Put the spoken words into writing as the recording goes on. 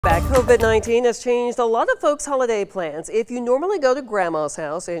back. COVID-19 has changed a lot of folks' holiday plans. If you normally go to Grandma's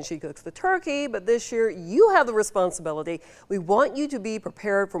house and she cooks the turkey, but this year you have the responsibility, we want you to be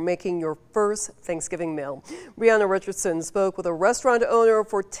prepared for making your first Thanksgiving meal. Brianna Richardson spoke with a restaurant owner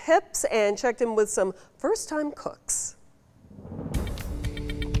for tips and checked in with some first-time cooks.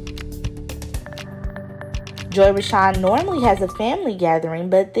 Joi Raushan normally has a family gathering,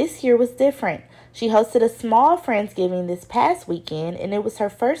 but this year was different. She hosted a small Friendsgiving this past weekend, and it was her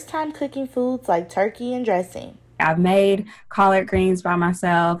first time cooking foods like turkey and dressing. I've made collard greens by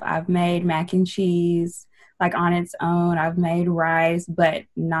myself. I've made mac and cheese like on its own. I've made rice, but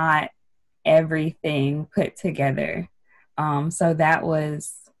not everything put together. So that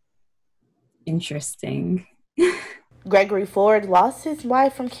was interesting. Gregory Ford lost his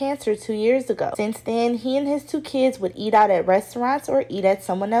wife from cancer 2 years ago. Since then, he and his 2 kids would eat out at restaurants or eat at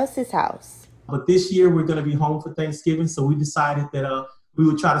someone else's house. But this year we're going to be home for Thanksgiving, so we decided that we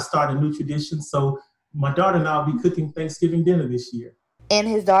would try to start a new tradition. So my daughter and I will be cooking Thanksgiving dinner this year. And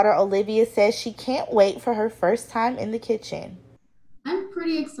his daughter Olivia says she can't wait for her first time in the kitchen. I'm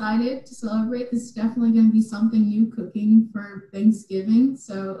pretty excited to celebrate. This is definitely going to be something new cooking for Thanksgiving,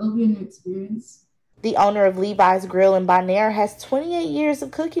 so it'll be a new experience. The owner of Levi's Grill in Bonaire has 28 years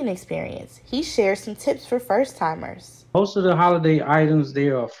of cooking experience. He shares some tips for first-timers. Most of the holiday items, they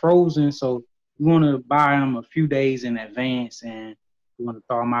are frozen, so you want to buy them a few days in advance, and you want to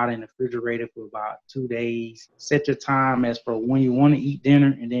throw them out in the refrigerator for about 2 days. Set your time as for when you want to eat dinner,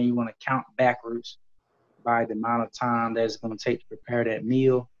 and then you want to count backwards by the amount of time that it's going to take to prepare that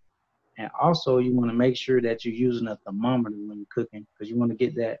meal. And also, you want to make sure that you're using a thermometer when you're cooking, because you want to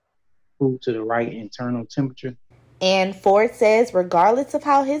get that food to the right internal temperature. And Ford says regardless of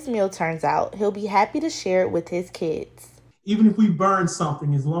how his meal turns out, he'll be happy to share it with his kids. Even if we burn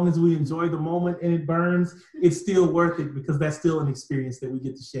something, as long as we enjoy the moment and it burns, it's still worth it because that's still an experience that we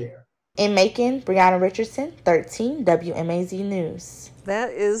get to share. In Macon, Brianna Richardson, 13 WMAZ News.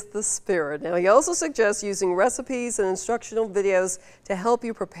 That is the spirit. Now, he also suggests using recipes and instructional videos to help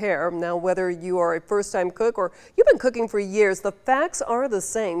you prepare. Now, whether you are a first-time cook or you've been cooking for years, the facts are the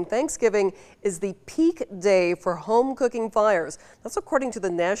same. Thanksgiving is the peak day for home cooking fires. That's according to the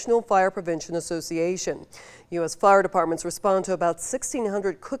National Fire Prevention Association. U.S. fire departments respond to about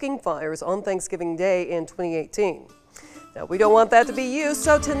 1,600 cooking fires on Thanksgiving Day in 2018. Now, we don't want that to be you,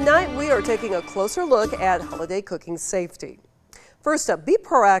 so tonight we are taking a closer look at holiday cooking safety. First up, be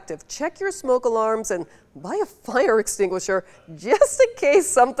proactive. Check your smoke alarms and buy a fire extinguisher just in case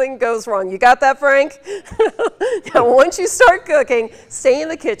something goes wrong. You got that, Frank? Now, once you start cooking, stay in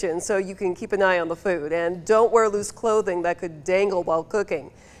the kitchen so you can keep an eye on the food. And don't wear loose clothing that could dangle while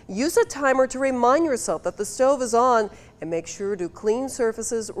cooking. Use a timer to remind yourself that the stove is on, and make sure to clean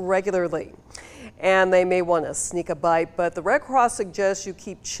surfaces regularly. And they may want to sneak a bite, but the Red Cross suggests you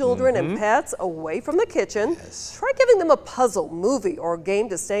keep children and pets away from the kitchen. Yes. Try giving them a puzzle, movie, or game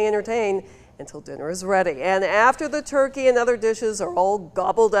to stay entertained until dinner is ready. And after the turkey and other dishes are all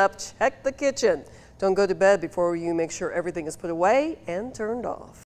gobbled up, check the kitchen. Don't go to bed before you make sure everything is put away and turned off.